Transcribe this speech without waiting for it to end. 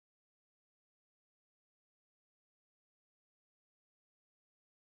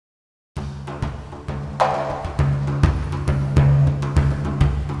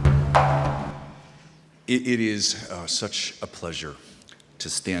It is such a pleasure to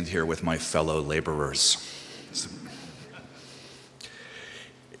stand here with my fellow laborers.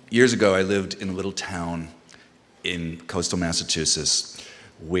 Years ago, I lived in a little town in coastal Massachusetts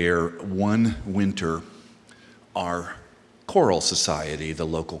where one winter our choral society, the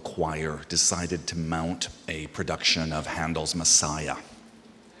local choir, decided to mount a production of Handel's Messiah.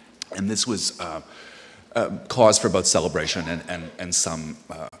 And this was cause for both celebration and some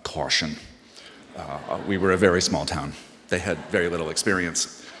caution. We were a very small town. They had very little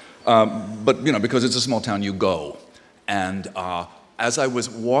experience. But because it's a small town, you go. And as I was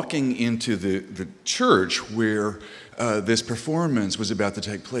walking into the church where this performance was about to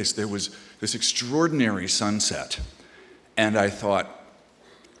take place, there was this extraordinary sunset. And I thought,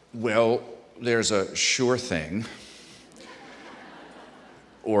 well, there's a sure thing,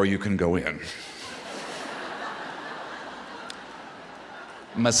 or you can go in.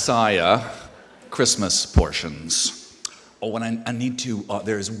 Messiah, Christmas portions. Oh, and I need to,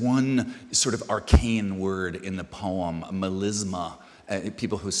 there's one sort of arcane word in the poem, melisma.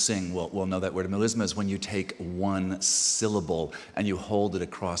 People who sing will know that word. Melisma is when you take one syllable and you hold it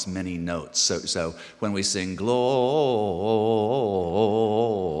across many notes. So when we sing Gloria,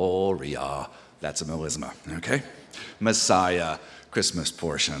 that's a melisma, okay? Messiah, Christmas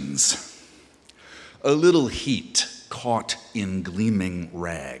portions. A little heat caught in gleaming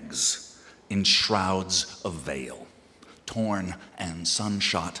rags, in shrouds of veil, torn and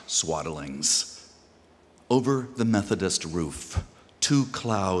sunshot swaddlings. Over the Methodist roof, two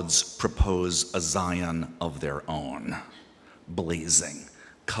clouds propose a Zion of their own, blazing,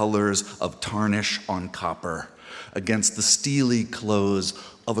 colors of tarnish on copper against the steely close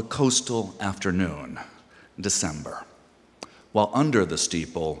of a coastal afternoon, December, while under the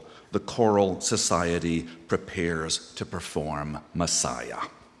steeple, the choral society prepares to perform Messiah,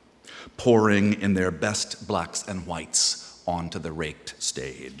 pouring in their best blacks and whites onto the raked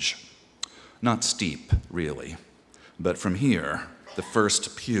stage. Not steep, really, but from here, the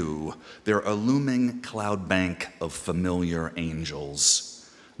first pew, they're a looming cloud bank of familiar angels.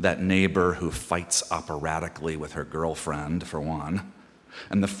 That neighbor who fights operatically with her girlfriend, for one,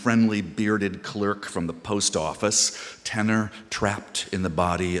 and the friendly bearded clerk from the post office, tenor trapped in the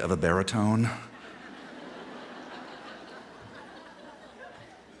body of a baritone.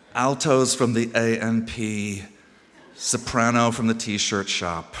 Altos from the A&P, soprano from the t-shirt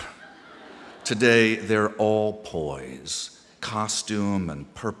shop. Today, they're all poise, costume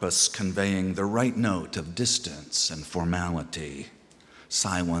and purpose conveying the right note of distance and formality.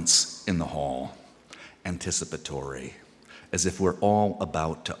 Silence in the hall, anticipatory, as if we're all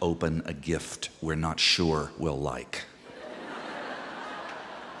about to open a gift we're not sure we'll like.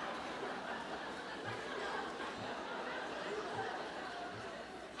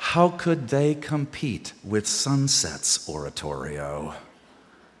 How could they compete with Sunset's oratorio?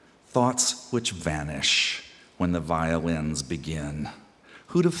 Thoughts which vanish when the violins begin.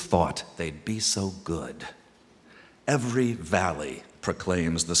 Who'd have thought they'd be so good? Every valley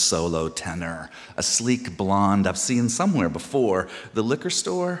proclaims the solo tenor, a sleek blonde I've seen somewhere before. The liquor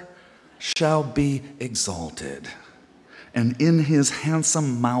store shall be exalted. And in his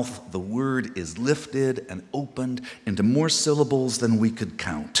handsome mouth, the word is lifted and opened into more syllables than we could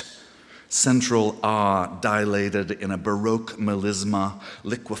count. Central ah dilated in a Baroque melisma,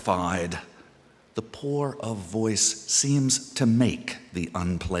 liquefied. The pour of voice seems to make the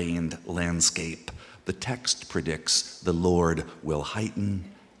unplaned landscape. The text predicts the Lord will heighten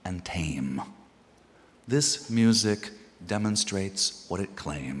and tame. This music demonstrates what it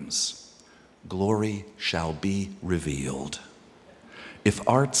claims. Glory shall be revealed. If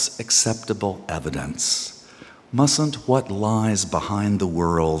art's acceptable evidence, mustn't what lies behind the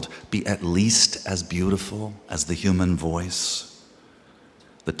world be at least as beautiful as the human voice?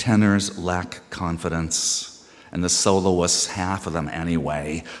 The tenors lack confidence, and the soloists, half of them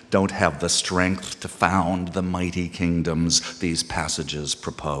anyway, don't have the strength to found the mighty kingdoms these passages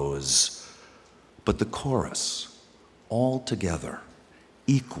propose. But the chorus, all together,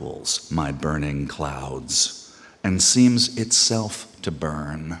 equals my burning clouds and seems itself to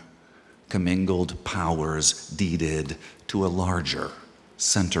burn, commingled powers deeded to a larger,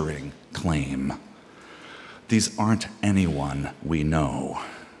 centering claim. These aren't anyone we know.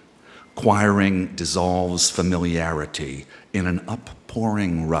 Choiring dissolves familiarity in an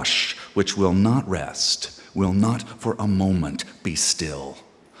uppouring rush which will not rest, will not for a moment be still.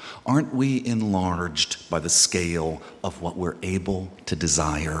 Aren't we enlarged by the scale of what we're able to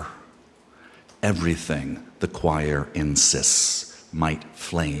desire? Everything, the choir insists, might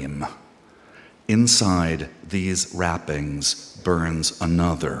flame. Inside these wrappings burns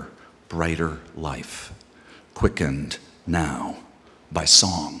another, brighter life, quickened now by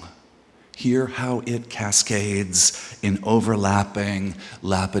song. Hear how it cascades in overlapping,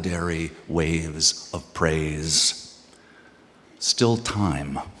 lapidary waves of praise. Still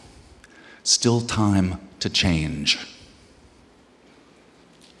time to change.